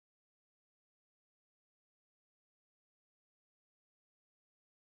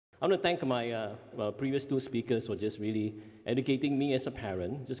I want to thank my previous two speakers for just really educating me as a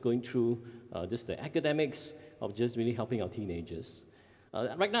parent, just going through just the academics of just really helping our teenagers.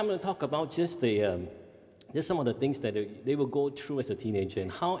 Right now I'm going to talk about just some of the things that they will go through as a teenager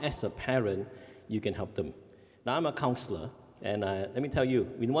and how as a parent you can help them. Now I'm a counselor, and let me tell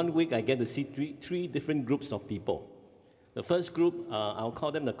you, in 1 week I get to see three different groups of people. The first group, I'll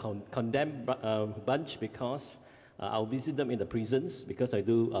call them the condemned bunch because I'll visit them in the prisons because I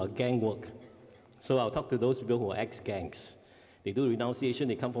do gang work. So I'll talk to those people who are ex-gangs. They do renunciation,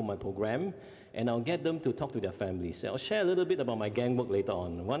 they come from my program, and I'll get them to talk to their families. I'll share a little bit about my gang work later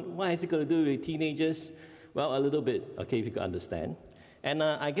on. What has it got to do with teenagers? Well, a little bit, okay, if you can understand. And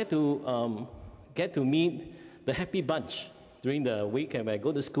I get to meet the happy bunch during the week, and when I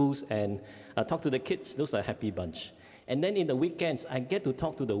go to schools and talk to the kids, those are a happy bunch. And then in the weekends, I get to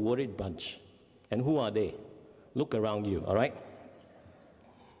talk to the worried bunch. And who are they? Look around you, all right?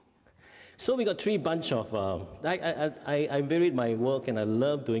 So we got three bunch of, I varied my work and I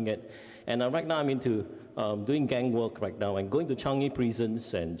love doing it. And right now I'm into doing gang work right now and going to Changi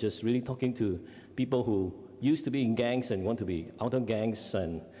prisons and just really talking to people who used to be in gangs and want to be out of gangs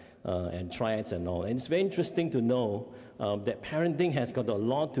and triads and all. And it's very interesting to know that parenting has got a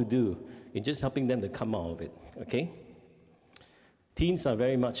lot to do in just helping them to come out of it, okay? Teens are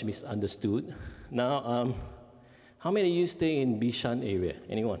very much misunderstood. Now, how many of you stay in Bishan area?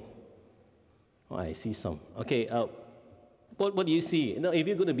 Anyone? Oh, I see some. Okay, what do you see? Now, if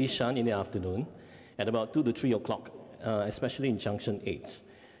you go to Bishan in the afternoon, at about 2 to 3 o'clock, especially in Junction 8,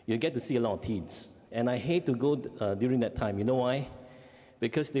 you get to see a lot of teens. And I hate to go during that time. You know why?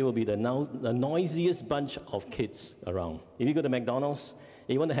 Because they will be the noisiest bunch of kids around. If you go to McDonald's,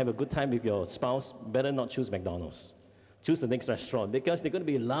 and you want to have a good time with your spouse, better not choose McDonald's. Choose the next restaurant because they're going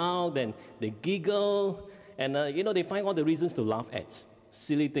to be loud and they giggle and they find all the reasons to laugh at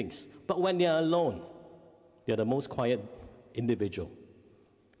silly things. But when they're alone, they're the most quiet individual.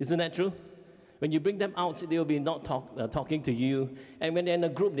 Isn't that true? When you bring them out, they will be not talking to you. And when they're in a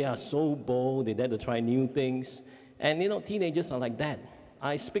group, they are so bold. They dare to try new things. And teenagers are like that.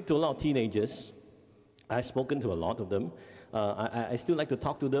 I speak to a lot of teenagers. I've spoken to a lot of them. I still like to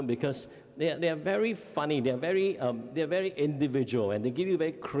talk to them because they are very funny. They're very individual, and they give you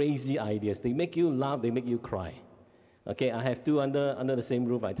very crazy ideas. They make you laugh. They make you cry. Okay, I have two under the same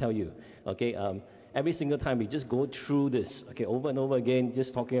roof. I tell you. Okay, every single time we just go through this. Okay, over and over again,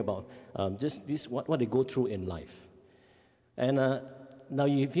 just talking about what they go through in life. And now,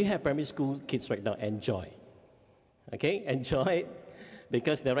 if you have primary school kids right now, enjoy. Okay, enjoy it.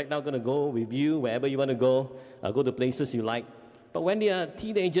 Because they're right now going to go with you wherever you want to go to places you like. But when they are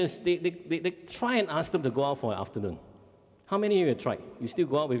teenagers, they try and ask them to go out for an afternoon. How many of you have tried? You still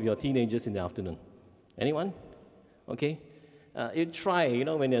go out with your teenagers in the afternoon? Anyone? Okay. You try,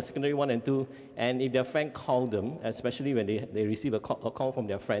 when they're secondary 1 and 2, and if their friend called them, especially when they receive a call from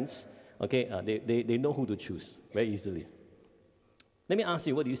their friends, okay, they know who to choose very easily. Let me ask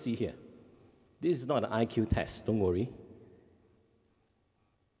you, what do you see here? This is not an IQ test, don't worry.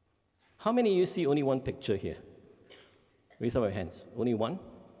 How many of you see only one picture here? Raise up your hands. Only one?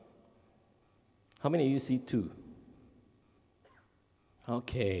 How many of you see two?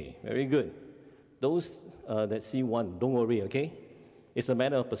 Okay, very good. Those that see one, don't worry, okay? It's a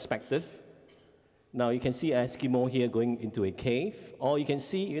matter of perspective. Now, you can see an Eskimo here going into a cave, or you can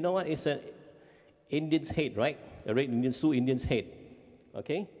see, you know what, it's an Indian's head, right? A red Indian, Sioux Indian's head,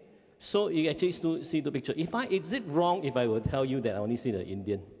 okay? So you actually still see the picture. Is it wrong if I will tell you that I only see the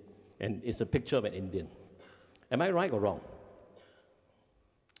Indian? And it's a picture of an Indian. Am I right or wrong?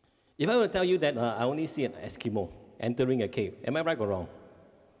 If I were to tell you that I only see an Eskimo entering a cave, am I right or wrong?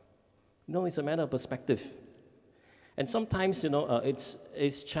 No, it's a matter of perspective. And sometimes,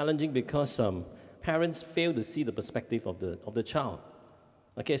 it's challenging because parents fail to see the perspective of the child.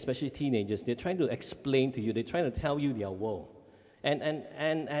 Okay, especially teenagers. They're trying to explain to you. They're trying to tell you their world.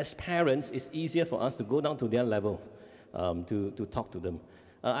 And as parents, it's easier for us to go down to their level to talk to them.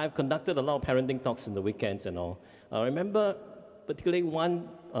 I've conducted a lot of parenting talks in the weekends and all. I remember particularly one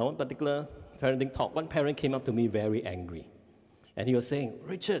particular parenting talk. One parent came up to me very angry. And he was saying,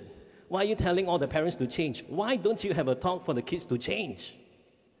 Richard, why are you telling all the parents to change? Why don't you have a talk for the kids to change?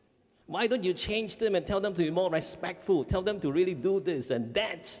 Why don't you change them and tell them to be more respectful? Tell them to really do this and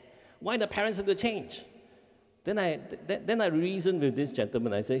that. Why the parents have to change? Then I reasoned with this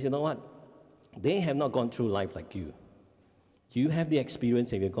gentleman. I said, you know what? They have not gone through life like you. You have the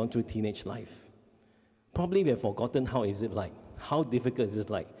experience and you've gone through teenage life. Probably we have forgotten how is it like. How difficult is it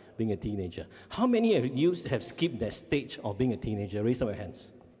like being a teenager? How many of you have skipped that stage of being a teenager? Raise up your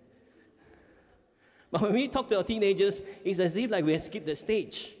hands. But when we talk to our teenagers, it's as if like we have skipped the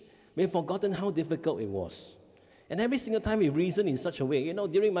stage. We've forgotten how difficult it was. And every single time we reason in such a way,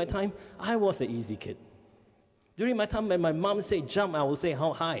 during my time, I was an easy kid. During my time, when my mom said jump, I will say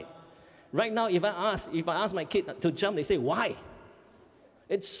how high. Right now, if I ask my kid to jump, they say, why?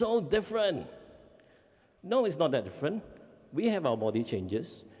 It's so different. No, it's not that different. We have our body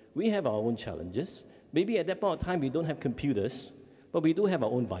changes. We have our own challenges. Maybe at that point of time, we don't have computers, but we do have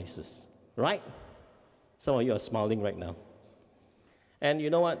our own vices, right? Some of you are smiling right now. And you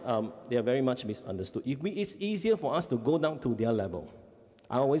know what? They are very much misunderstood. It's easier for us to go down to their level.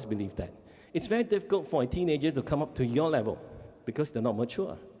 I always believe that. It's very difficult for a teenager to come up to your level because they're not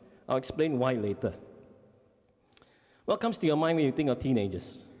mature. I'll explain why later. What comes to your mind when you think of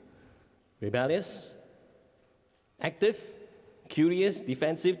teenagers? Rebellious? Active? Curious?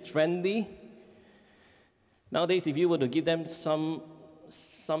 Defensive? Trendy? Nowadays, if you were to give them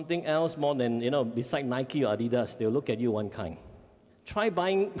something else more than, beside Nike or Adidas, they'll look at you one kind. Try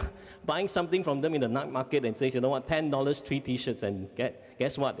buying something from them in the night market and say, you know what, $10, 3 T-shirts, and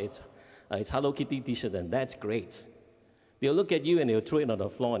guess what? It's Hello Kitty T-shirt, and that's great. They'll look at you and they'll throw it on the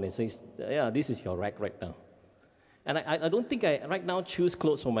floor and they say, yeah, this is your rack right now. And I don't think I right now choose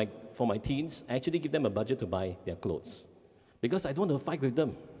clothes for my teens. I actually give them a budget to buy their clothes because I don't want to fight with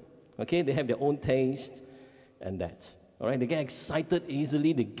them. Okay, they have their own taste and that. All right, they get excited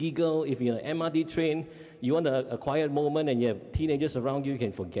easily, they giggle. If you're in an MRT train, you want a quiet moment and you have teenagers around you, you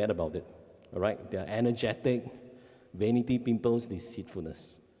can forget about it. All right, they're energetic, vanity, pimples,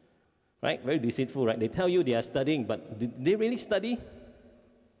 deceitfulness. Right, very deceitful, right? They tell you they are studying, but did they really study?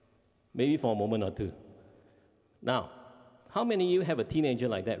 Maybe for a moment or two. Now, how many of you have a teenager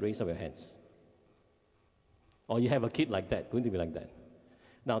like that? Raise up your hands. Or you have a kid like that, going to be like that.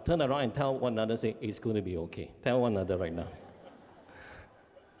 Now turn around and tell one another, say, it's going to be okay. Tell one another right now.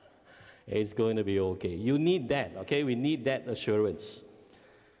 It's going to be okay. You need that, okay? We need that assurance.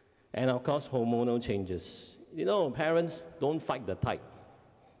 And of course, hormonal changes. Parents, don't fight the tide.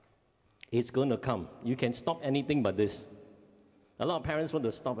 It's going to come. You can stop anything but this. A lot of parents want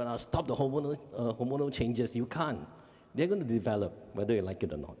to stop it. Stop the hormonal changes. You can't. They're going to develop, whether you like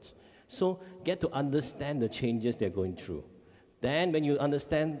it or not. So get to understand the changes they're going through. Then when you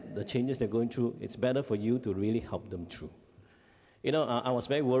understand the changes they're going through, it's better for you to really help them through. I was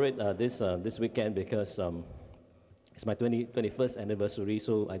very worried this weekend because it's my 21st anniversary,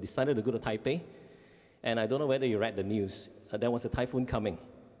 so I decided to go to Taipei. And I don't know whether you read the news. There was a typhoon coming.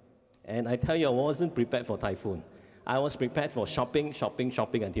 And I tell you, I wasn't prepared for typhoon. I was prepared for shopping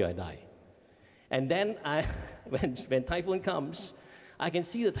until I die. And then when typhoon comes, I can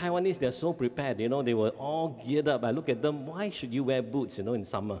see the Taiwanese, they're so prepared. They were all geared up. I look at them, why should you wear boots, in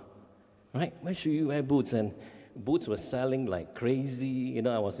summer? Right? Why should you wear boots? And boots were selling like crazy.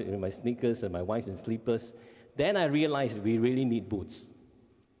 I was in my sneakers and my wife's in slippers. Then I realized we really need boots.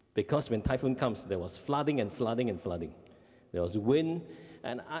 Because when typhoon comes, there was flooding and flooding and flooding. There was wind.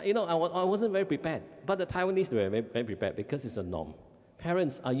 And I wasn't very prepared. But the Taiwanese, they were very, very prepared because it's a norm.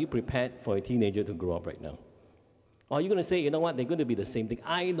 Parents, are you prepared for a teenager to grow up right now? Or are you going to say, you know what, they're going to be the same thing.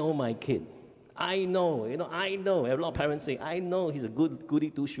 I know my kid. I know. I know. A lot of parents say, I know he's a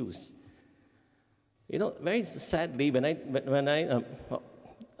goody two-shoes. Very sadly, when I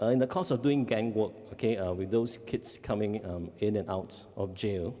in the course of doing gang work, okay, with those kids coming in and out of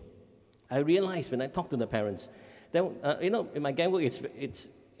jail, I realized when I talk to the parents, then, in my gang work, it's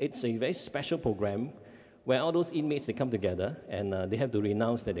a very special program where all those inmates, they come together and they have to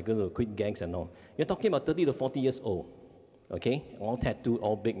renounce that they're going to quit gangs and all. You're talking about 30 to 40 years old, okay? All tattooed,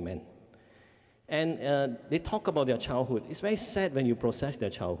 all big men. And they talk about their childhood. It's very sad when you process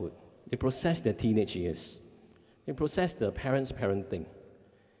their childhood. They process their teenage years. They process the parents' parenting.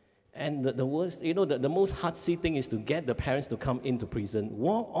 And the worst, the most hard-see thing is to get the parents to come into prison,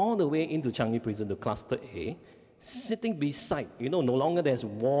 walk all the way into Changi Prison to Cluster A, sitting beside, no longer there's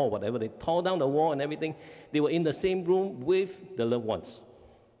wall, whatever. They tore down the wall and everything. They were in the same room with the loved ones,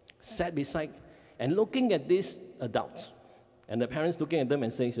 sat beside and looking at these adults. And the parents looking at them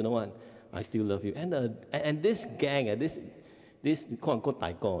and saying, you know what, I still love you. And this gang, this quote-unquote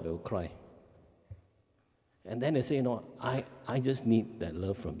taiko, they'll cry. And then they say, I just need that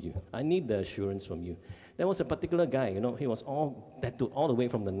love from you. I need the assurance from you. There was a particular guy, he was all tattooed all the way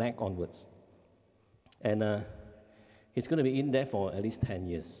from the neck onwards. And he's going to be in there for at least 10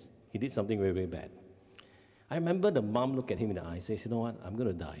 years. He did something very, very bad. I remember the mom looked at him in the eye and says, you know what, I'm going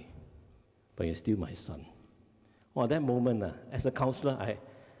to die, but you're still my son. Well, that moment, as a counselor,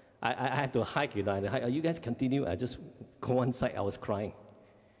 I have to hike, you guys continue. I just go one side, I was crying.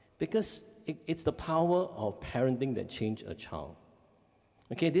 Because it's the power of parenting that changed a child.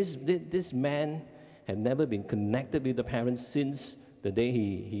 Okay, this man had never been connected with the parents since the day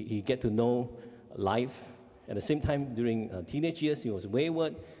he get to know life. At the same time, during teenage years, he was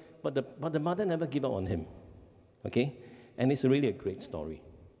wayward, but the mother never gave up on him, okay? And it's really a great story.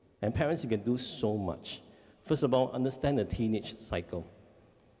 And parents, you can do so much. First of all, understand the teenage cycle.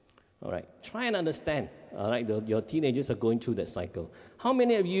 All right, try and understand, all right, your teenagers are going through that cycle. How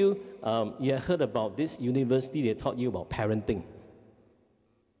many of you, you have heard about this university, they taught you about parenting?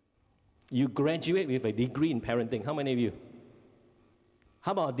 You graduate with a degree in parenting. How many of you?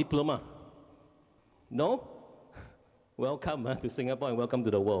 How about a diploma? No? Welcome to Singapore and welcome to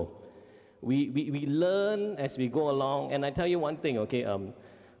the world. We learn as we go along, and I tell you one thing, okay,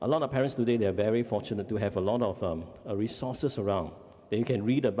 a lot of parents today, they're very fortunate to have a lot of resources around that you can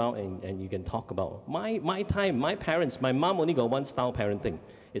read about and you can talk about. My time, my parents, my mom only got one style parenting.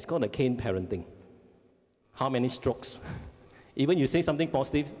 It's called a cane parenting. How many strokes? Even you say something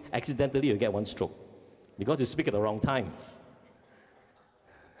positive, accidentally you get one stroke because you speak at the wrong time.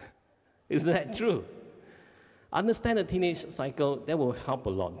 Isn't that true? Understand the teenage cycle, that will help a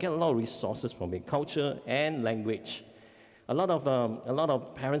lot. Get a lot of resources from it, culture and language. A lot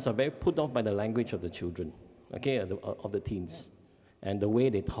of parents are very put off by the language of the children, okay, of the teens. And the way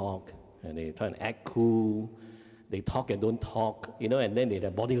they talk, and they try and act cool, they talk and don't talk, you know, and then they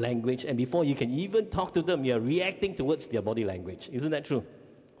have body language, and before you can even talk to them, you're reacting towards their body language. Isn't that true?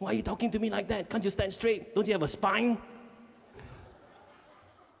 Why are you talking to me like that? Can't you stand straight? Don't you have a spine?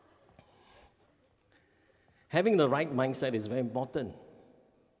 Having the right mindset is very important.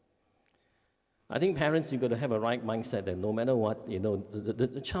 I think parents, you've got to have a right mindset that no matter what, you know,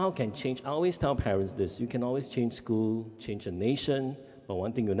 the child can change. I always tell parents this, you can always change school, change a nation, but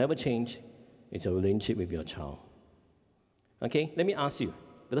one thing you'll never change is your relationship with your child. Okay, let me ask you,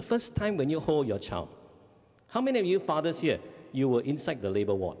 the first time when you hold your child, how many of you fathers here, you were inside the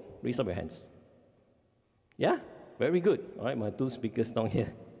labor ward? Raise up your hands. Yeah? Very good. All right, my two speakers down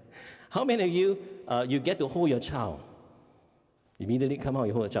here. How many of you, you get to hold your child? Immediately come out,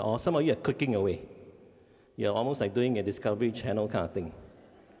 you hold a child. Or some of you are clicking away. You're almost like doing a Discovery Channel kind of thing.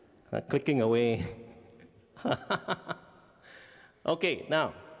 Clicking away. Okay,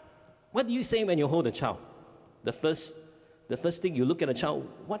 now, what do you say when you hold a child? The first thing you look at a child,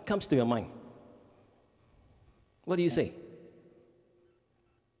 what comes to your mind? What do you say?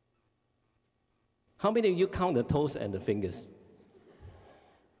 How many of you count the toes and the fingers?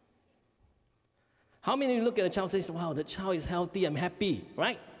 How many of you look at a child and say, wow, the child is healthy, I'm happy,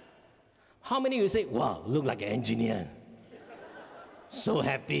 right? How many of you say, wow, look like an engineer. So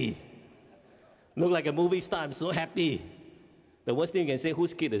happy. Look like a movie star, I'm so happy. The worst thing you can say,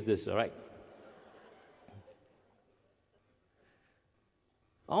 whose kid is this, all right?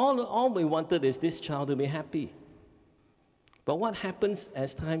 All we wanted is this child to be happy. But what happens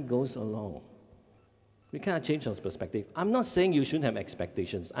as time goes along? We can't change our perspective. I'm not saying you shouldn't have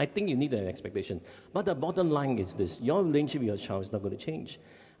expectations. I think you need to have expectations. But the bottom line is this. Your relationship with your child is not going to change.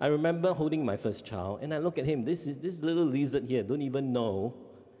 I remember holding my first child, and I look at him. This little lizard here don't even know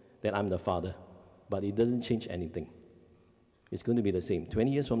that I'm the father. But it doesn't change anything. It's going to be the same. 20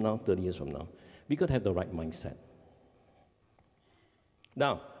 years from now, 30 years from now. We got to have the right mindset.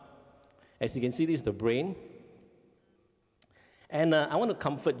 Now, as you can see, this is the brain. And I want to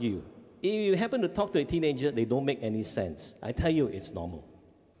comfort you. If you happen to talk to a teenager, they don't make any sense. I tell you, it's normal.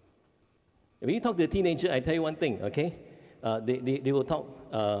 When you talk to a teenager, I tell you one thing, okay? They will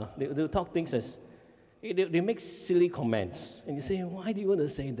talk things as, they make silly comments. And you say, why do you want to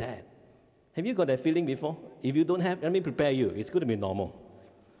say that? Have you got that feeling before? If you don't have, let me prepare you. It's going to be normal.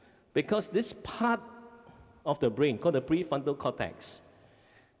 Because this part of the brain, called the prefrontal cortex,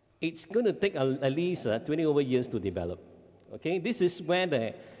 it's going to take at least 20 over years to develop. Okay? This is where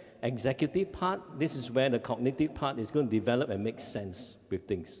the executive part, this is where the cognitive part is going to develop and make sense with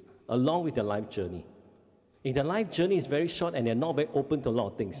things, along with the life journey. If the life journey is very short and they're not very open to a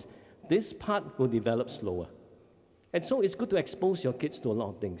lot of things, this part will develop slower. And so it's good to expose your kids to a lot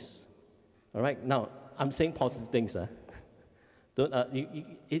of things. All right? Now, I'm saying positive things.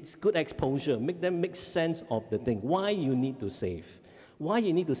 It's good exposure. Make them make sense of the thing. Why you need to save. Why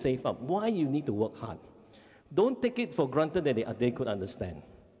you need to save up. Why you need to work hard. Don't take it for granted that they could understand.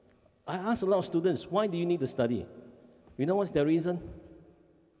 I ask a lot of students, why do you need to study? You know what's the reason?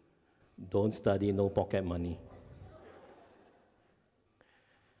 Don't study, no pocket money.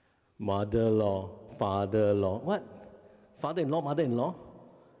 Mother-in-law, father-in-law. What? Father-in-law, mother-in-law?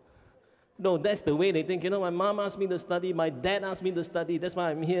 No, that's the way they think. You know, my mom asked me to study, my dad asked me to study, that's why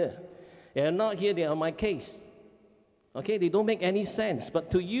I'm here. They're not here, they're on my case. Okay, they don't make any sense.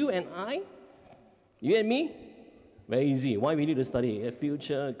 But to you and I, you and me, very easy. Why we need to study? A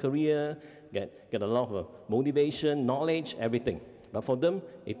future, career, get a lot of motivation, knowledge, everything. But for them,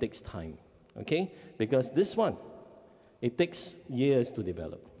 it takes time, okay? Because this one, it takes years to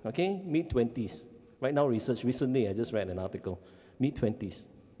develop, okay? Mid-20s. Right now, research, recently I just read an article, mid-20s,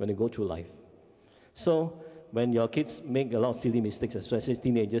 when they go through life. So when your kids make a lot of silly mistakes, especially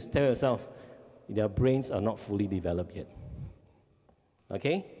teenagers, tell yourself, their brains are not fully developed yet,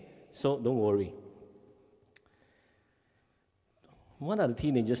 okay? So don't worry. What are the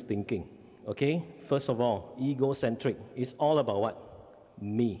teenagers thinking? Okay, first of all, egocentric. It's all about what?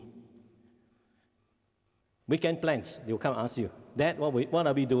 Me. Weekend plans, they'll come ask you, Dad, what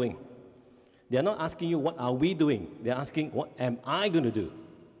are we doing? They're not asking you, what are we doing? They're asking, what am I going to do?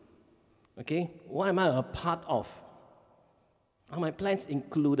 Okay, what am I a part of? Are my plans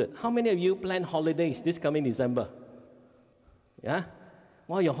included? How many of you plan holidays this coming December? Yeah?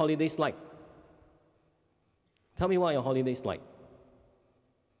 What are your holidays like? Tell me what are your holidays like.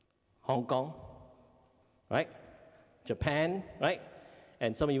 Hong Kong, right? Japan, right?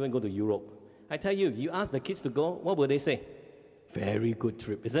 And some even go to Europe. I tell you, you ask the kids to go, what will they say? Very good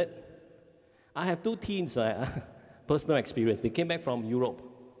trip, is it? I have two teens, personal experience. They came back from Europe.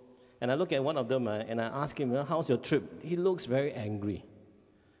 And I look at one of them and I ask him, how's your trip? He looks very angry.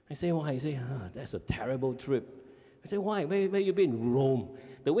 I say, why? He say, that's a terrible trip. I say, why? Where you been? Rome.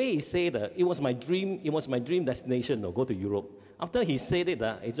 The way he said that, it was my dream destination, go to Europe. After he said it,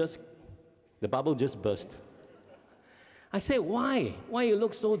 the bubble just burst. I said, why? Why you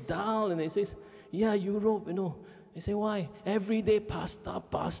look so dull? And he says, yeah, Europe, I say, why? Every day pasta,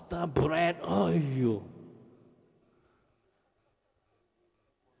 bread, oh, you.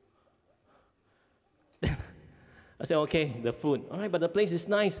 I said, okay, the food. All right, but the place is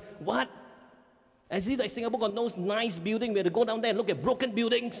nice. What? As if like Singapore got no nice building. We have to go down there and look at broken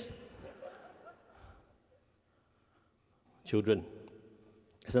buildings. Children.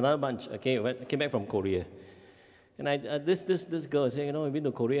 There's another bunch, okay, I came back from Korea. And this girl said, I've been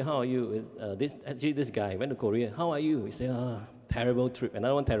to Korea, how are you? This guy went to Korea, how are you? He said, terrible trip,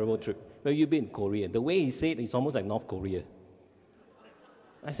 another one terrible trip. Where you been? Korea. The way he said it's almost like North Korea.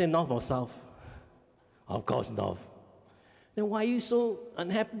 I said, North or South? Of course, North. Then why are you so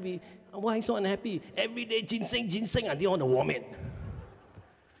unhappy? Why are you so unhappy? Every day ginseng, until you want to vomit.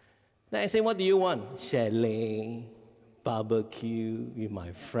 Then I say, what do you want? Chalet, barbecue with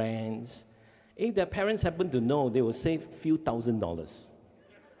my friends. If their parents happen to know, they will save a few $1,000s.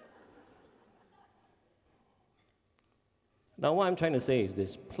 Now, what I'm trying to say is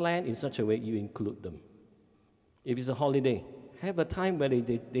this. Plan in such a way you include them. If it's a holiday, have a time where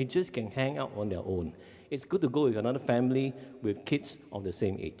they just can hang out on their own. It's good to go with another family with kids of the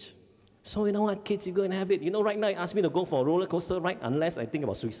same age. So you know what, kids, you go and have it. Right now, you ask me to go for a roller coaster ride unless I think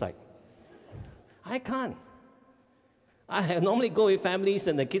about suicide. I can't. I normally go with families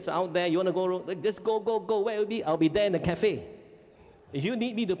and the kids are out there. You want to go? Just go. Where will be? I'll be there in the cafe. If you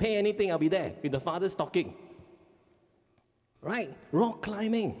need me to pay anything, I'll be there with the fathers talking. Right? Rock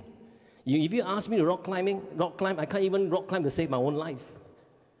climbing. If you ask me to rock climb, I can't even rock climb to save my own life.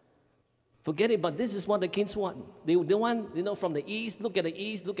 Forget it, but this is what the kids want. They want, from the east, look at the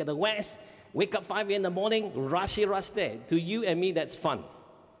east, look at the west, wake up 5 a.m. in the morning, rush there. To you and me, that's fun.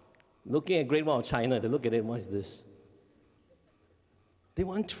 Looking at Great Wall of China, they look at it, what is this? They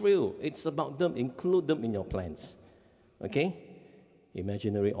want thrill. It's about them. Include them in your plans. Okay?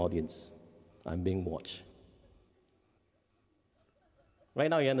 Imaginary audience. I'm being watched. Right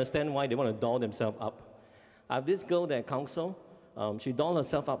now, you understand why they want to doll themselves up. I have this girl that counsel. She dolls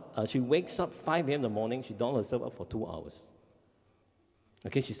herself up. She wakes up 5 a.m. in the morning. She dolls herself up for 2 hours.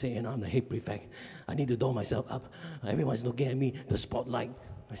 Okay, she says, I'm the head prefect. I need to doll myself up. Everyone's looking at me, the spotlight.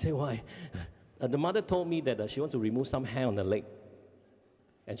 I say, why? The mother told me that she wants to remove some hair on the leg.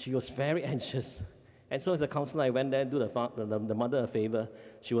 And she was very anxious. And so as a counselor, I went there, do the mother a favor.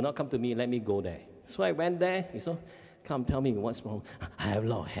 She will not come to me and let me go there. So I went there. Come tell me what's wrong. I have a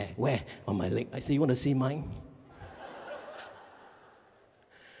lot of hair. Where? On my leg. I said, you want to see mine?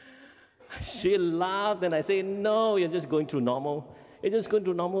 She laughed and I said, no, you're just going through normal. You're just going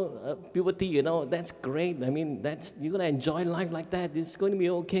through normal puberty, that's great. I mean, you're going to enjoy life like that. It's going to be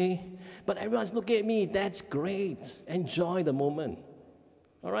okay. But everyone's looking at me. That's great. Enjoy the moment.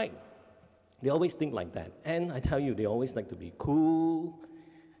 All right? They always think like that. And I tell you, they always like to be cool,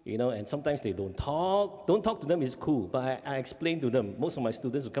 and sometimes they don't talk. Don't talk to them is cool. But I explain to them. Most of my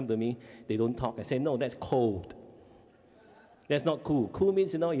students who come to me, they don't talk. I say, no, that's cold. That's not cool. Cool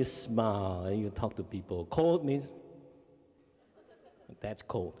means, you smile and you talk to people. Cold means, that's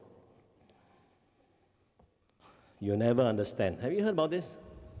cold. You'll never understand. Have you heard about this?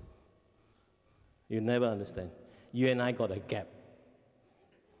 You'll never understand. You and I got a gap.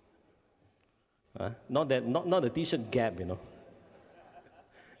 Not the t-shirt gap,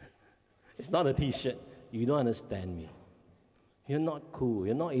 It's not a t-shirt. You don't understand me. You're not cool.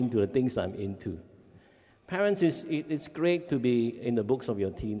 You're not into the things I'm into. Parents, it's great to be in the books of your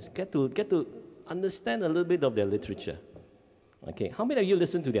teens. Get to understand a little bit of their literature. Okay, how many of you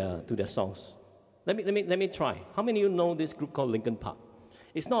listen to their songs? Let me try. How many of you know this group called Lincoln Park?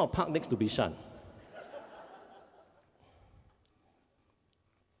 It's not a park next to Bishan.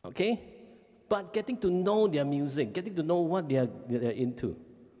 Okay? But getting to know their music, getting to know what they're into.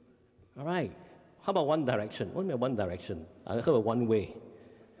 All right. How about One Direction? What do you mean One Direction? I heard of One Way.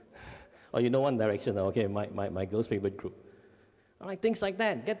 Oh, you know One Direction? Okay, my girl's favorite group. All right, things like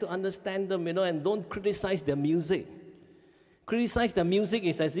that. Get to understand them, and don't criticize their music. Criticize their music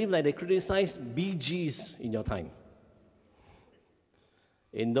is as if like they criticize Bee Gees in your time.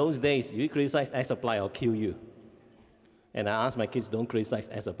 In those days, you criticize Air Supply, I'll kill you. And I ask my kids, don't criticize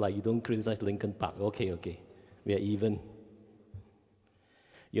Air Supply, you don't criticize Lincoln Park. Okay, we are even.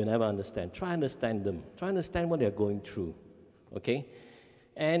 You'll never understand. Try understand them. Try understand what they're going through, okay?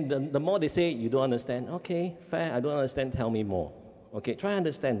 And the more they say, you don't understand, okay, fair, I don't understand, tell me more. Okay, try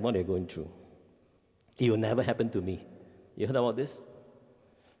understand what they're going through. It will never happen to me. You heard about this?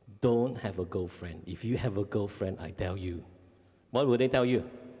 Don't have a girlfriend. If you have a girlfriend, I tell you. What will they tell you?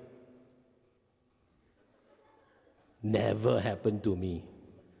 Never happened to me.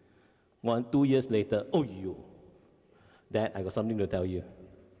 2 years later, oh, Dad, I got something to tell you.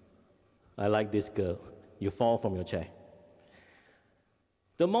 I like this girl. You fall from your chair.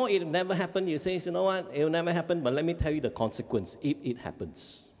 The more it never happened, you say, you know what, it will never happen, but let me tell you the consequence if it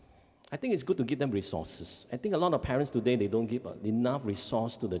happens. I think it's good to give them resources. I think a lot of parents today, they don't give enough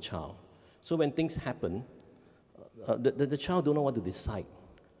resource to the child. So when things happen, the child don't know what to decide.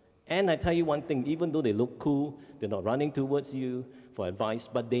 And I tell you one thing, even though they look cool, they're not running towards you for advice,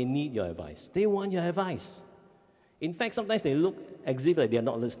 but they need your advice. They want your advice. In fact, sometimes they look as if like they're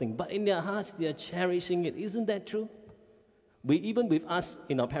not listening, but in their hearts, they're cherishing it. Isn't that true? Even with us,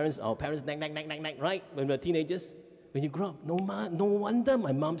 in our parents, nag, right? When we're teenagers, when you grow up, no wonder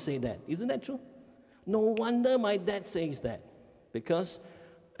my mom said that. Isn't that true? No wonder my dad says that. Because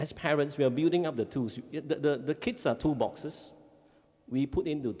as parents, we are building up the tools. The kids are toolboxes. We put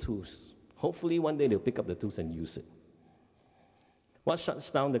in the tools. Hopefully one day they'll pick up the tools and use it. What shuts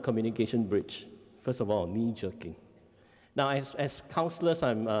down the communication bridge? First of all, knee-jerking. Now, as counselors,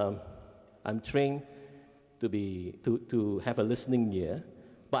 I'm trained to have a listening ear,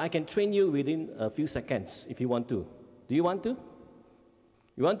 but I can train you within a few seconds if you want to. Do you want to?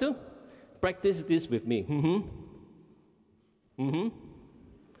 You want to? Practice this with me.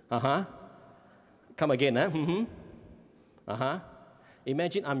 Come again, huh?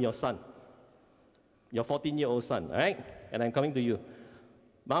 Imagine I'm your son, your 14-year-old son, all right? And I'm coming to you.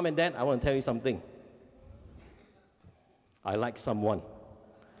 Mom and Dad, I want to tell you something. I like someone.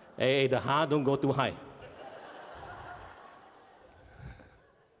 Hey, the don't go too high.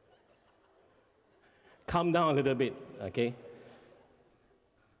 Calm down a little bit, okay?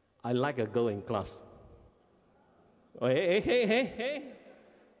 I like a girl in class. Oh, hey.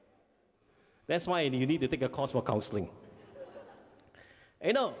 That's why you need to take a course for counseling.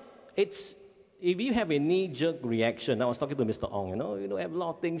 If you have a knee-jerk reaction, I was talking to Mr. Ong, you have a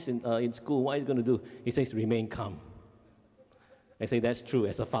lot of things in school, what is he going to do? He says, remain calm. I say, that's true.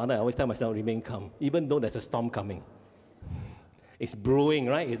 As a father, I always tell myself, remain calm, even though there's a storm coming. It's brewing,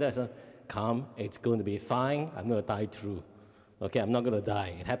 right? Is that calm? It's going to be fine. I'm going to die through. Okay, I'm not going to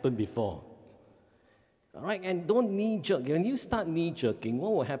die. It happened before. All right, and don't knee-jerk. When you start knee-jerking,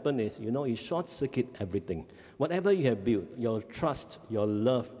 what will happen is, you short-circuit everything. Whatever you have built, your trust, your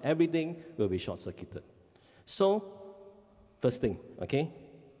love, everything will be short-circuited. So, first thing, okay?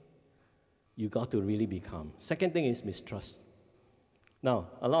 You got to really be calm. Second thing is mistrust. Now,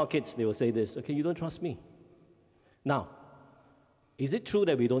 a lot of kids, they will say this, okay, you don't trust me. Now, is it true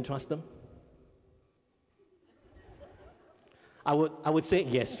that we don't trust them? I would say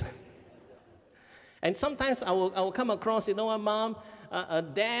yes. And sometimes I will come across, you know what, Mom,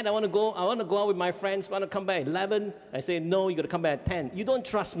 Dad, I want to go out with my friends, I want to come back at 11. I say, no, you got to come back at 10. You don't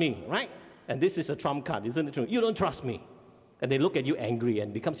trust me, right? And this is a trump card, isn't it true? You don't trust me. And they look at you angry and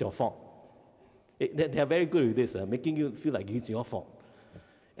it becomes your fault. They're very good with this, making you feel like it's your fault.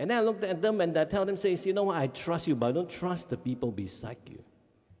 And then I look at them and I tell them, say, you know what, I trust you, but I don't trust the people beside you.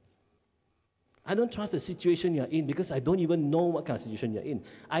 I don't trust the situation you're in because I don't even know what kind of situation you're in.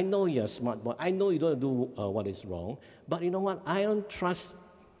 I know you're a smart boy. I know you don't do what is wrong. But you know what? I don't trust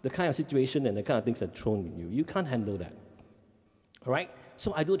the kind of situation and the kind of things that are thrown at you. You can't handle that. All right?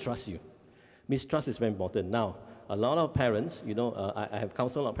 So I do trust you. Mistrust is very important. Now, a lot of parents, I have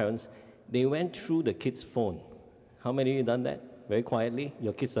counseled a lot of parents, they went through the kid's phone. How many of you done that? very quietly.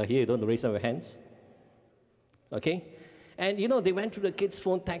 Your kids are here, you don't raise up your hands. Okay? And you know, they went through the kids'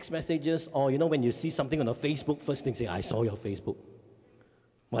 phone, text messages, or you know, when you see something on the Facebook, first thing say, I saw your Facebook.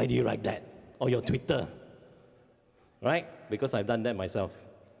 Why do you write that? Or your Twitter. Right? Because I've done that myself.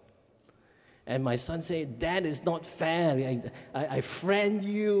 And my son said, Dad, it's not fair. I friend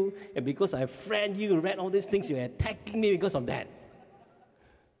you, and because I friend you, read all these things, you're attacking me because of that.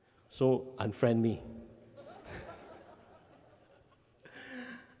 So, unfriend me.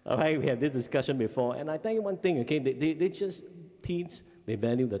 All right, we had this discussion before, and I tell you one thing, okay, they just, teens, they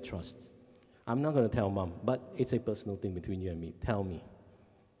value the trust. I'm not going to tell mom, but it's a personal thing between you and me. Tell me,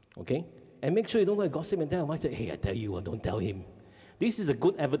 okay? And make sure you don't go and gossip and tell your wife, say, hey, I tell you, or don't tell him. This is a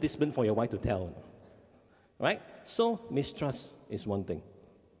good advertisement for your wife to tell, right? So, mistrust is one thing.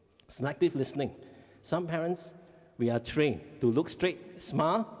 Selective listening. Some parents, we are trained to look straight,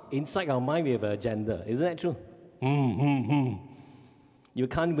 smile. Inside our mind, we have an agenda. Isn't that true? You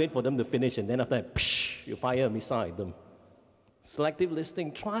can't wait for them to finish, and then after that, psh, you fire a missile at them. Selective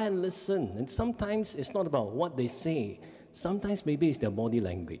listening, try and listen. And sometimes it's not about what they say. Sometimes maybe it's their body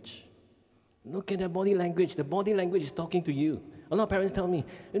language. Look at their body language. The body language is talking to you. A lot of parents tell me,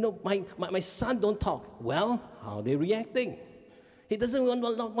 you know, my son don't talk. Well, how are they reacting? He doesn't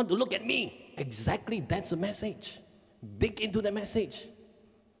want to look at me. Exactly, that's the message. Dig into the message.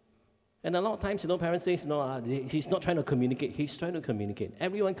 And a lot of times, you know, parents say, no, he's not trying to communicate. He's trying to communicate.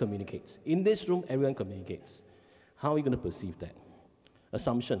 Everyone communicates. In this room, everyone communicates. How are you going to perceive that?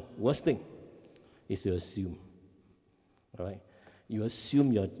 Assumption. Worst thing is you assume. All right? You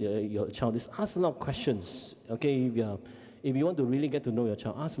assume your child is. Ask a lot of questions. Okay, if you want to really get to know your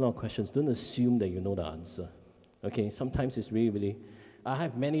child, ask a lot of questions. Don't assume that you know the answer. Okay, sometimes it's really, I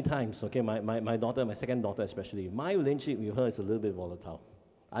have many times, okay, my daughter, my second daughter especially, my relationship with her is a little bit volatile.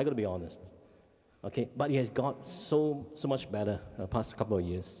 I got to be honest. Okay, but it has got so much better the past couple of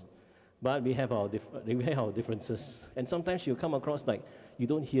years. But we have our differences. And sometimes you come across like you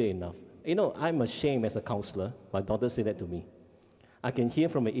don't hear enough. You know, I'm ashamed as a counselor. My daughter said that to me. I can hear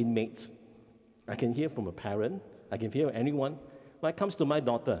from an inmate. I can hear from a parent. I can hear from anyone. When it comes to my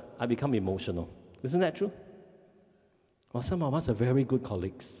daughter, I become emotional. Isn't that true? Well, some of us are very good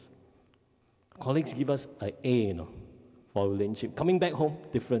colleagues. Colleagues give us an A, you know, for relationship. Coming back home,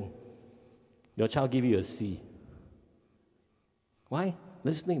 different. Your child give you a C. Why?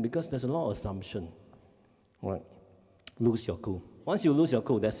 Listening, because there's a lot of assumption. All right. Lose your cool. Once you lose your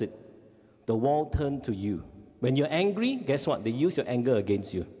cool, that's it. The wall turned to you. When you're angry, guess what? They use your anger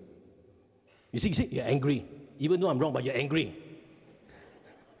against you. You see, you're angry. Even though I'm wrong, but you're angry.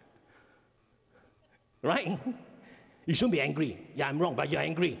 Right? You shouldn't be angry. Yeah, I'm wrong, but you're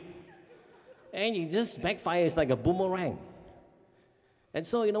angry. And you just backfire. It's like a boomerang. And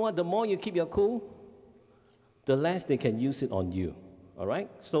so, you know what? The more you keep your cool, the less they can use it on you. All right?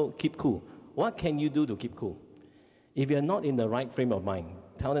 So keep cool. What can you do to keep cool? If you're not in the right frame of mind,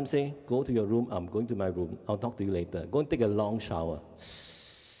 tell them, say, go to your room. I'm going to my room. I'll talk to you later. Go and take a long shower.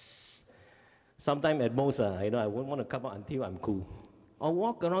 Sometime at most, I won't want to come out until I'm cool. Or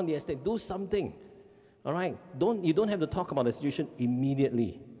walk around the estate. Do something. All right? You don't have to talk about the situation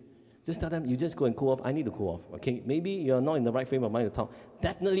immediately. Just tell them, you just go and cool off. I need to cool off. Okay? Maybe you're not in the right frame of mind to talk.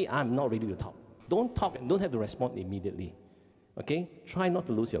 Definitely, I'm not ready to talk. Don't talk and don't have to respond immediately. Okay? Try not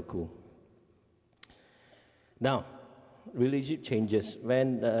to lose your cool. Now, relationship changes.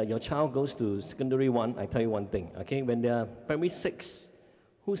 When your child goes to secondary 1, I tell you one thing. Okay? When they're primary 6,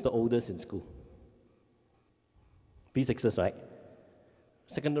 who's the oldest in school? P6s, right?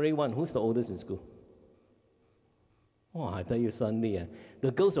 Secondary 1, who's the oldest in school? Oh, I tell you suddenly,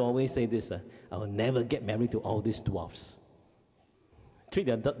 the girls always say this, I will never get married to all these dwarfs. Treat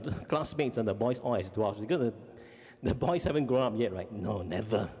their classmates and the boys all as dwarfs, because the boys haven't grown up yet, right? No,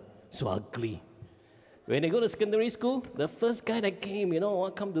 never. So ugly. When they go to secondary school, the first guy that came,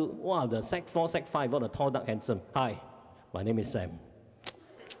 come to, wow, the Sec 4, Sec 5, all the tall, dark, handsome. Hi, my name is Sam.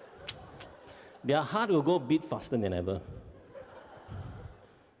 Their heart will go beat faster than ever.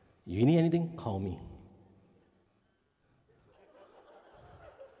 You need anything? Call me.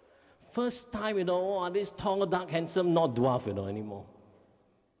 First time, this tall, dark, handsome, not dwarf, anymore.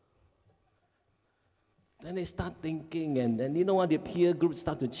 Then they start thinking, and then you know what? Their peer group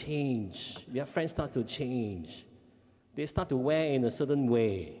start to change. Their friends start to change. They start to wear in a certain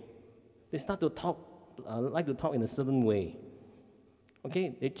way. They start to talk, like to talk in a certain way.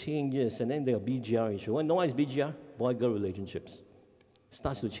 Okay, it changes, and then there are BGR issue. And know what is BGR? Boy-girl relationships.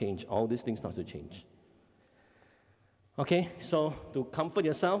 Starts to change. All these things start to change. Okay, so to comfort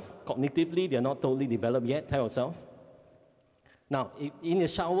yourself, cognitively, they're not totally developed yet, tell yourself. Now, in the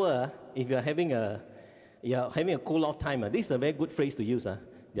shower, if you're having a you're having a cool-off time. This is a very good phrase to use.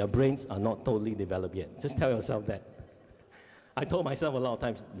 Their brains are not totally developed yet. Just tell yourself that. I told myself a lot of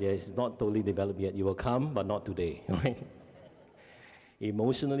times, it's not totally developed yet. You will come, but not today. Right?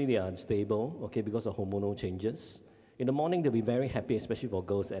 Emotionally, they are unstable, okay, because of hormonal changes. In the morning, they'll be very happy, especially for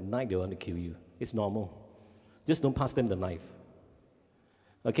girls. At night, they want to kill you. It's normal. Just don't pass them the knife.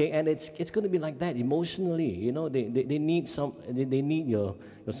 Okay, and it's going to be like that emotionally. You know, they need they need your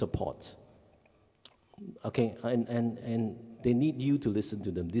support. Okay, and they need you to listen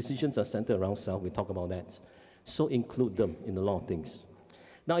to them. Decisions are centered around self. We talk about that. So include them in a lot of things.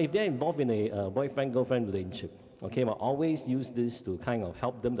 Now, if they're involved in a boyfriend-girlfriend relationship, okay, well, always use this to kind of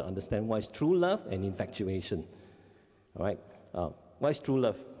help them to understand what is true love and infatuation. All right, what is true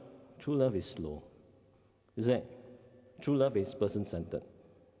love? True love is slow. Is it? True love is person-centered.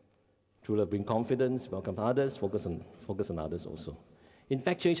 True love brings confidence, welcome others, focus on others also.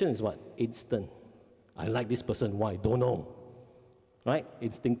 Infatuation is what? Instant. I like this person, why? Don't know. Right?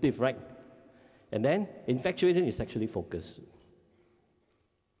 Instinctive, right? And then, infatuation is sexually focused.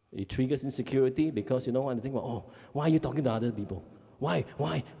 It triggers insecurity because you know what? They think, oh, why are you talking to other people? Why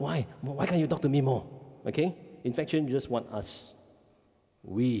can't you talk to me more? Okay? Infatuation just want us.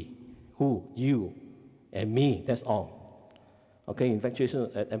 We, who, you, and me, that's all. Okay,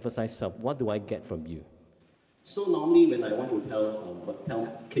 infatuation emphasizes self. What do I get from you? So normally when I want to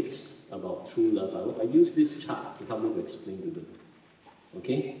tell kids about true love, I use this chart to help me to explain to them.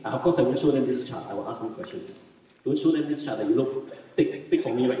 Okay? Of course, I won't show them this chart. I will ask them questions. Don't show them this chart that you look, take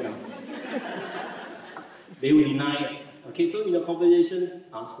for me right now. They will deny it. Okay, so in your conversation,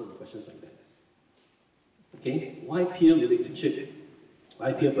 ask them questions like that. Okay? Why peer relationship?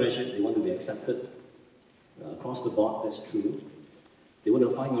 Why peer pressure? They want to be accepted. Across the board, that's true. They want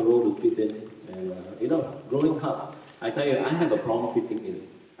to find a role to fit in. And, you know, growing up, I tell you, I have a problem fitting in.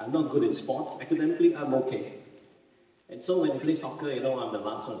 I'm not good in sports. Academically, I'm okay. And so when they play soccer, you know, I'm the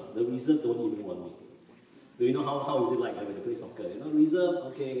last one. The reserve don't even want me. Do you know how is it like when they play soccer? You know, reserve,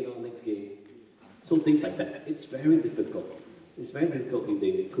 okay, you know, next game. So things like that. It's very difficult. It's very difficult if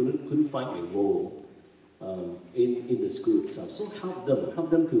they couldn't find a role in the school itself. So help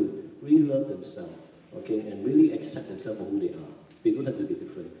them to really love themselves, okay, and really accept themselves for who they are. They don't have to be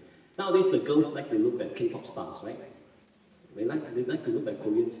different. Nowadays, the girls like to look at K-pop stars, right? They like to look at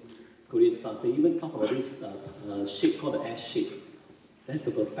Korean stars. They even talk about this shape called the S shape. That's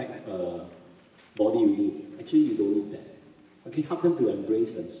the perfect body you need. Actually, you don't need that. Okay, help them to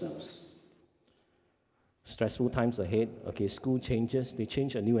embrace themselves. Stressful times ahead. Okay, school changes. They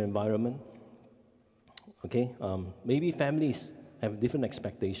change a new environment. Okay, maybe families have different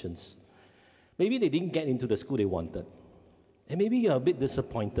expectations. Maybe they didn't get into the school they wanted. And maybe you're a bit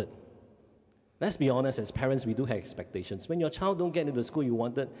disappointed. Let's be honest, as parents, we do have expectations. When your child don't get into the school you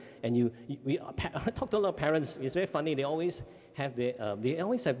wanted, and I talk to a lot of parents, it's very funny, they always have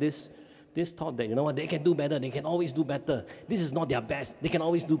this thought that, you know what, they can do better, they can always do better. This is not their best, they can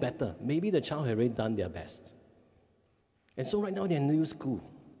always do better. Maybe the child has already done their best. And so right now they're in new school.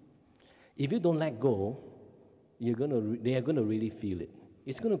 If you don't let go, they are going to really feel it.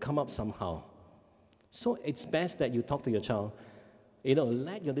 It's going to come up somehow. So it's best that you talk to your child, you know,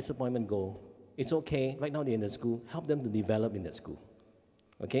 let your disappointment go. It's okay, right now they're in the school, help them to develop in that school,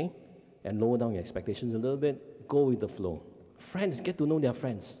 okay? And lower down your expectations a little bit, go with the flow. Friends, get to know their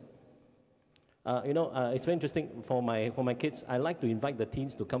friends. It's very interesting for my kids, I like to invite the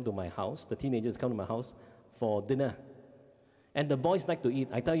teens to come to my house, the teenagers come to my house for dinner. And the boys like to eat.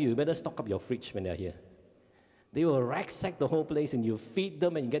 I tell you, you better stock up your fridge when they're here. They will rack-sack the whole place and you feed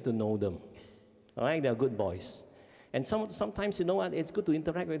them and you get to know them. All right, they're good boys. And sometimes, you know what, it's good to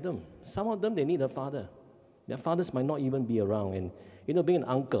interact with them. Some of them, they need a father. Their fathers might not even be around. And, you know, being an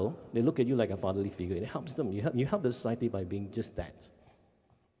uncle, they look at you like a fatherly figure. It helps them. You help the society by being just that.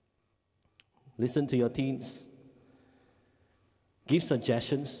 Listen to your teens. Give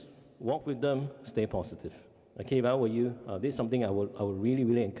suggestions. Walk with them. Stay positive. Okay, if I were you, this is something I would really,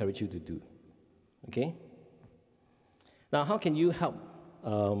 really encourage you to do. Okay? Now, how can you help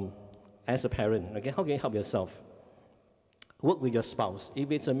as a parent? Okay, how can you help yourself? Work with your spouse.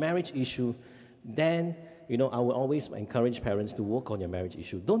 If it's a marriage issue, then, you know, I will always encourage parents to work on your marriage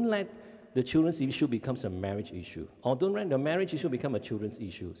issue. Don't let the children's issue become a marriage issue. Or don't let the marriage issue become a children's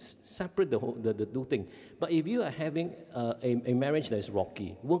issue. Separate the two things. But if you are having a marriage that is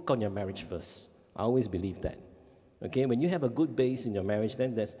rocky, work on your marriage first. I always believe that. Okay, when you have a good base in your marriage,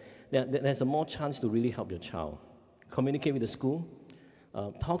 then there's a more chance to really help your child. Communicate with the school,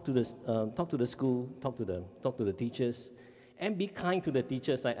 talk to the school, talk to the teachers, and be kind to the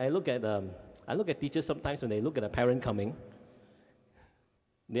teachers. I look at teachers sometimes when they look at a parent coming.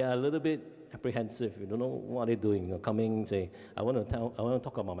 They are a little bit apprehensive. You don't know what they're doing. You know, coming, say, I want to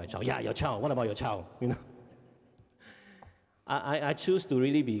talk about my child. Yeah, your child. What about your child? You know. I choose to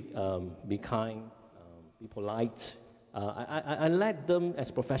really be kind, be polite. I let them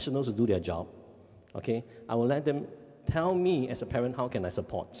as professionals to do their job. Okay, I will let them tell me as a parent how can I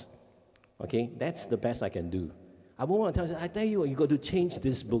support. Okay, that's the best I can do. I won't want to tell you, I tell you what, you got to change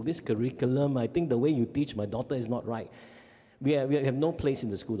this book, this curriculum. I think the way you teach my daughter is not right. We have no place in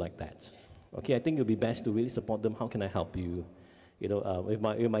the school like that. Okay, I think it would be best to really support them. How can I help you? You know, with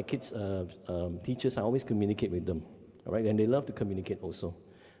my kids' teachers, I always communicate with them. All right, and they love to communicate also.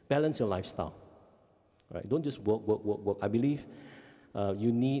 Balance your lifestyle. All right, don't just work. I believe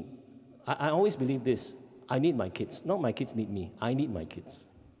you need. I always believe this. I need my kids. Not my kids need me. I need my kids.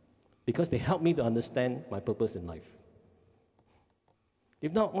 Because they help me to understand my purpose in life.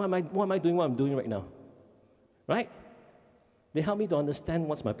 If not, why am I doing what I'm doing right now? Right? They help me to understand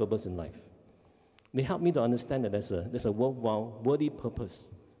what's my purpose in life. They help me to understand that there's a worthwhile, worthy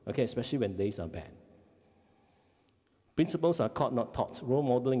purpose. Okay, especially when days are bad. Principles are caught, not taught. Role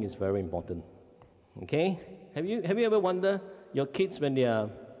modeling is very important. Okay? Have you ever wondered your kids when they are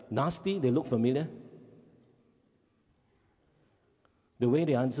nasty, they look familiar? The way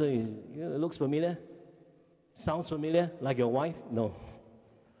they answer is, it looks familiar? Sounds familiar? Like your wife? No.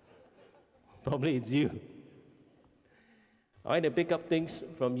 Probably it's you. All right, they pick up things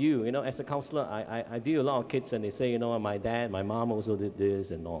from you. You know, as a counselor, I deal with a lot of kids and they say, you know, my dad, my mom also did this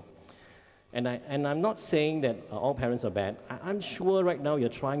and all. And I'm not saying that all parents are bad. I'm sure right now you're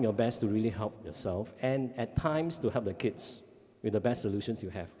trying your best to really help yourself and at times to help the kids with the best solutions you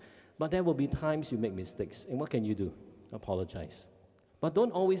have. But there will be times you make mistakes. And what can you do? Apologize. But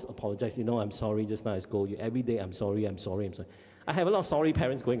don't always apologize. You know, I'm sorry, just now I scold you. Every day, I'm sorry. I have a lot of sorry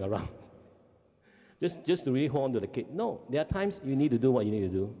parents going around. just to really hold on to the kid. No, there are times you need to do what you need to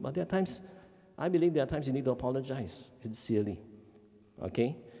do. But there are times, I believe there are times you need to apologize sincerely.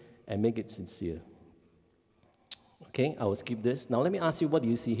 Okay? And make it sincere. Okay, I will skip this. Now let me ask you, what do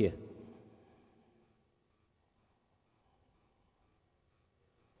you see here?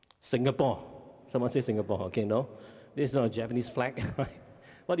 Singapore. Someone say Singapore. Okay, no? This is not a Japanese flag.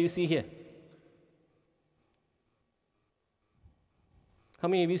 What do you see here? How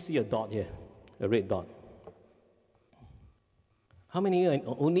many of you see a dot here? A red dot. How many of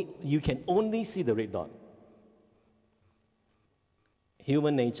you can only see the red dot?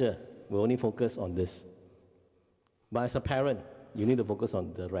 Human nature will only focus on this. But as a parent, you need to focus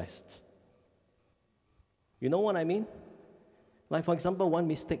on the rest. You know what I mean? Like, for example, one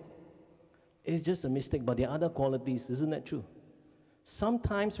mistake. It's just a mistake, but there are other qualities. Isn't that true?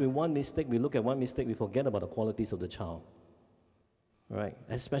 Sometimes with one mistake, we look at one mistake, we forget about the qualities of the child. Right?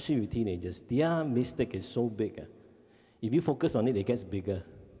 Especially with teenagers. Their mistake is so big. If you focus on it, it gets bigger.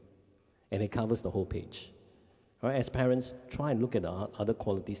 And it covers the whole page. All right? As parents, try and look at the other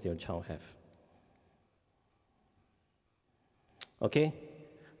qualities that your child have. Okay?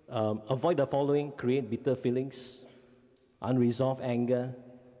 Avoid the following: create bitter feelings, unresolved anger,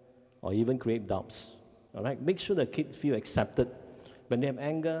 or even create doubts. All right? Make sure the kids feel accepted. When they have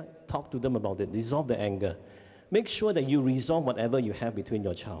anger, talk to them about it. Resolve the anger. Make sure that you resolve whatever you have between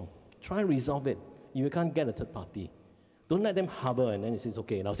your child. Try and resolve it. You can't get a third party. Don't let them harbor and then it says,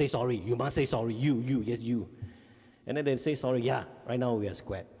 okay, now say sorry. You must say sorry. Yes, you. And then they say sorry. Yeah, right now we are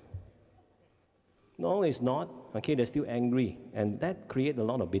squared. No, it's not. Okay, they're still angry. And that creates a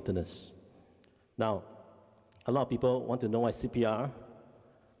lot of bitterness. Now, a lot of people want to know why CPR.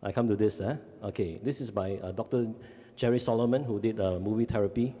 I come to this. Okay, this is by Dr. Jerry Solomon, who did movie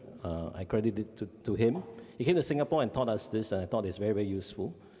therapy. I credit it to him. He came to Singapore and taught us this, and I thought it's very, very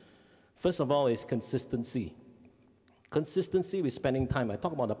useful. First of all is consistency. Consistency with spending time. I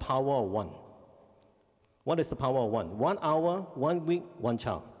talk about the power of one. What is the power of one? 1 hour, 1 week, 1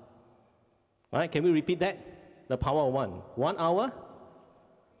 child. All right, can we repeat that? The power of one. 1 hour,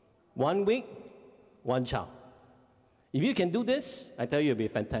 1 week, 1 child. If you can do this, I tell you, it'll be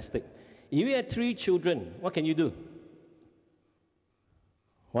fantastic. If you have 3 children, what can you do?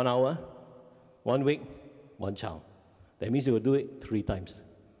 1 hour, 1 week, 1 child. That means you will do it 3 times.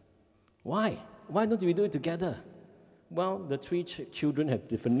 Why? Why don't we do it together? Well, the 3 children have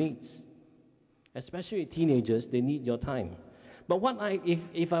different needs. Especially teenagers, they need your time. But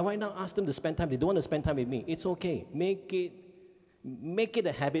if I right now ask them to spend time, they don't want to spend time with me, it's okay. Make it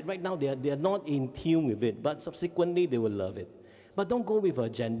a habit. Right now, they are not in tune with it, but subsequently, they will love it. But don't go with an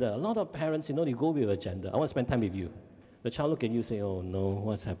agenda. A lot of parents, you know, they go with an agenda. I want to spend time with you. The child look at you and say, oh no,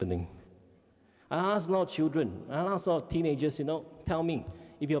 what's happening? I ask a lot of children, I ask a lot of teenagers, you know, tell me,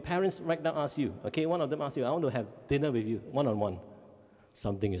 if your parents right now ask you, okay, one of them asks you, I want to have dinner with you, one-on-one.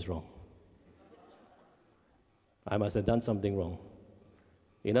 something is wrong. I must have done something wrong.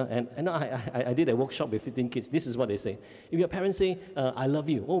 You know, and I did a workshop with 15 kids. This is what they say. If your parents say, I love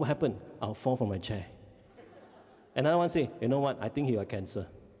you, what will happen? I'll fall from my chair. Another one say, you know what, I think he got cancer.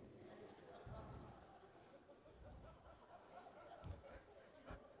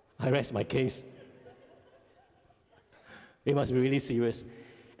 I rest my case. It must be really serious.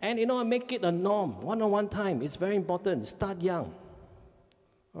 And you know, make it a norm, one-on-one time. It's very important. Start young.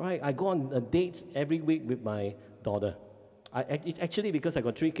 All right, I go on dates every week with my daughter. Actually, because I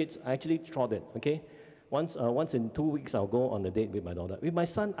got 3 kids, I actually trot it, okay? Once in 2 weeks, I'll go on a date with my daughter. With my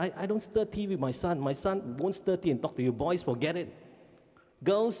son, I don't stir tea with my son. My son won't stir tea and talk to you. Boys, forget it.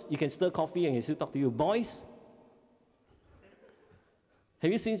 Girls, you can stir coffee and he still talk to you. Boys,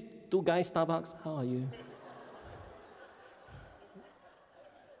 have you seen 2 guys Starbucks? How are you?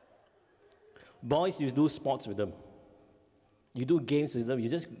 Boys, you do sports with them. You do games with them. You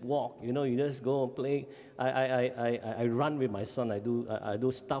just walk. You know, you just go and play. I run with my son. I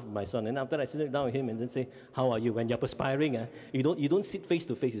do stuff with my son. And after I sit down with him and then say, "How are you?" When you're perspiring, you don't sit face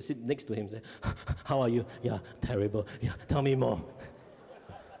to face. You sit next to him. And say, "How are you?" "Yeah, terrible." "Yeah, tell me more."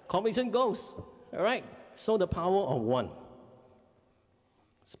 Conversation goes. All right. So the power of one.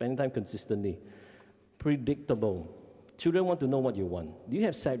 Spending time consistently. Predictable. Children want to know what you want. Do you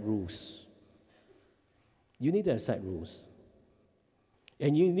have set rules? You need to have set rules.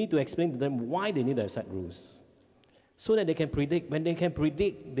 And you need to explain to them why they need to have set rules. So that they can predict. When they can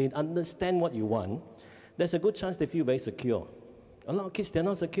predict, they understand what you want, there's a good chance they feel very secure. A lot of kids, they're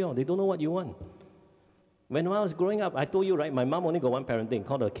not secure. They don't know what you want. When I was growing up, I told you, right, my mom only got one parenting,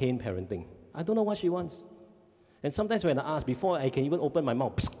 called a cane parenting. I don't know what she wants. And sometimes when I ask, before I can even open my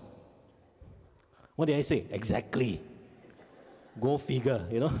mouth, psst, what did I say? Exactly. Go figure,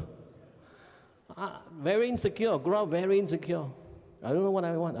 you know. Very insecure, grow up very insecure. I don't know what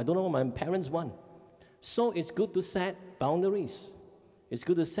I want. I don't know what my parents want. So it's good to set boundaries. It's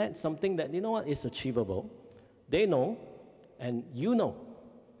good to set something that, you know what, is achievable. They know, and you know.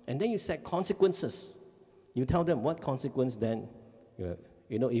 And then you set consequences. You tell them what consequence then,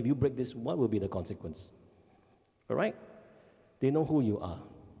 you know, if you break this, what will be the consequence? All right? They know who you are.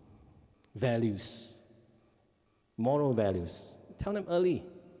 Values. Moral values. Tell them early.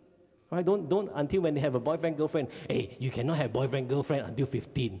 Right? Don't until when they have a boyfriend, girlfriend. Hey, you cannot have boyfriend, girlfriend until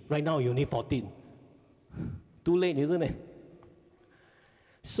 15. Right now, you're only 14. Too late, isn't it?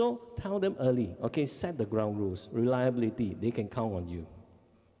 So tell them early. Okay, set the ground rules. Reliability, they can count on you.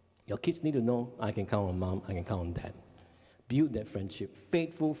 Your kids need to know, I can count on mom, I can count on dad. Build that friendship.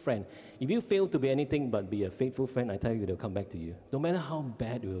 Faithful friend. If you fail to be anything but be a faithful friend, I tell you, they'll come back to you. No matter how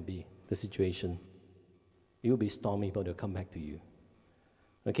bad it will be, the situation. It will be stormy, but they'll come back to you.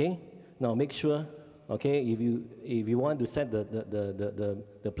 Okay? Now make sure, okay, if you want to set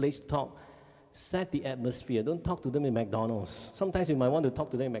the place to talk, set the atmosphere. Don't talk to them in McDonald's. Sometimes you might want to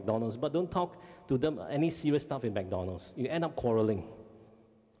talk to them in McDonald's, but don't talk to them any serious stuff in McDonald's. You end up quarreling.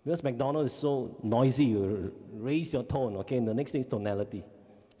 Because McDonald's is so noisy, you raise your tone, okay, and the next thing is tonality.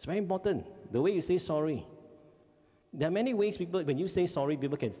 It's very important, the way you say sorry. There are many ways people, when you say sorry,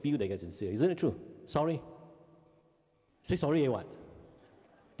 people can feel that you're sincere. Isn't it true? Sorry. Say sorry, what?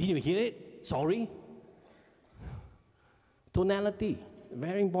 Did you hear it? Sorry? Tonality,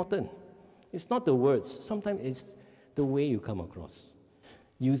 very important. It's not the words. Sometimes it's the way you come across,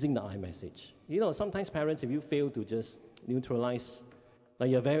 using the I message. You know, sometimes parents, if you fail to just neutralize,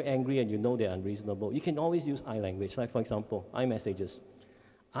 like you're very angry and you know they're unreasonable, you can always use I language. Like, for example, I messages.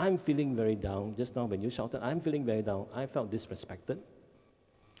 I'm feeling very down. Just now when you shouted, I'm feeling very down. I felt disrespected.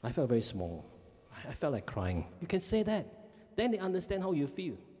 I felt very small. I felt like crying. You can say that. Then they understand how you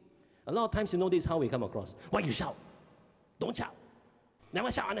feel. A lot of times, you know, this is how we come across. Why you shout? Don't shout.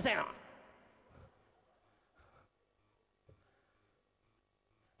 Never shout, understand?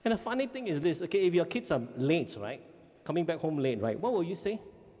 And the funny thing is this, okay, if your kids are late, right? Coming back home late, right? What will you say?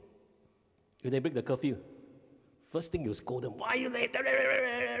 If they break the curfew. First thing you scold them, why are you late?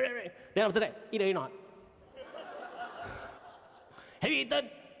 Then after that, eat or not? Have you eaten?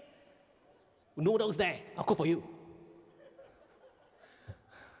 Noodles there, I'll cook for you.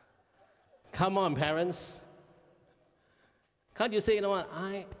 Come on, parents. Can't you say, you know what,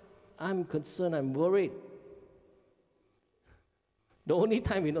 I'm concerned, I'm worried. The only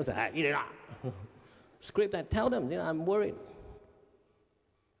time you know is, eat it up. Script that, tell them, you know, I'm worried.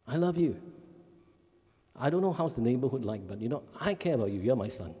 I love you. I don't know how's the neighborhood like, but you know, I care about you, you're my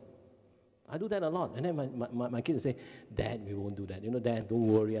son. I do that a lot. And then my kids say, Dad, we won't do that. You know, Dad, don't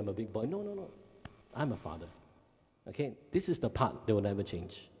worry, I'm a big boy. No, no, no. I'm a father. Okay? This is the part that will never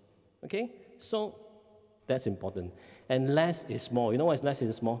change. Okay? So That's important. And less is more. You know what is less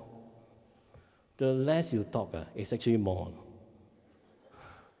is more? The less you talk, it's actually more.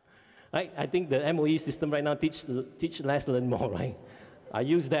 Right? I think the MOE system right now teach less, learn more, right? I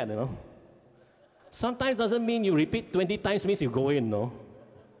use that, you know. Sometimes doesn't mean you repeat 20 times means you go in, no?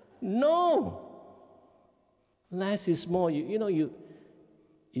 No! Less is more. You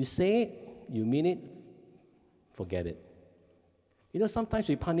say it, you mean it, forget it. You know, sometimes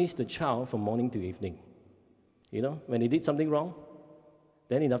we punish the child from morning to evening. You know, when he did something wrong,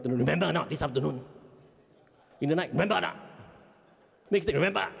 then in the afternoon, remember or not, this afternoon. In the night, remember or not. Next day,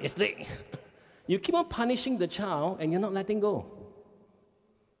 remember, yesterday. You keep on punishing the child and you're not letting go.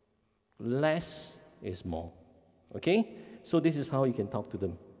 Less is more. Okay? So this is how you can talk to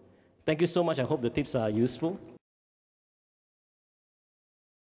them. Thank you so much. I hope the tips are useful.